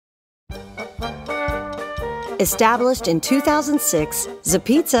Established in 2006,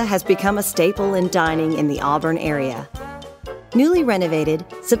 Zapizza has become a staple in dining in the Auburn area. Newly renovated,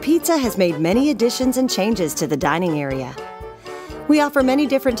 Zapizza has made many additions and changes to the dining area. We offer many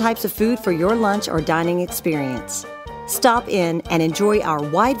different types of food for your lunch or dining experience. Stop in and enjoy our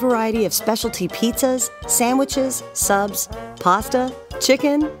wide variety of specialty pizzas, sandwiches, subs, pasta,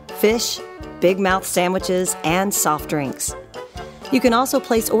 chicken, fish, big mouth sandwiches, and soft drinks. You can also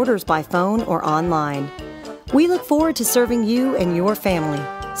place orders by phone or online. We look forward to serving you and your family,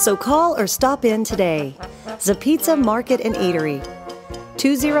 so call or stop in today. Zapizza Market and Eatery,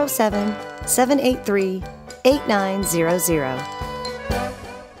 207-783-8900.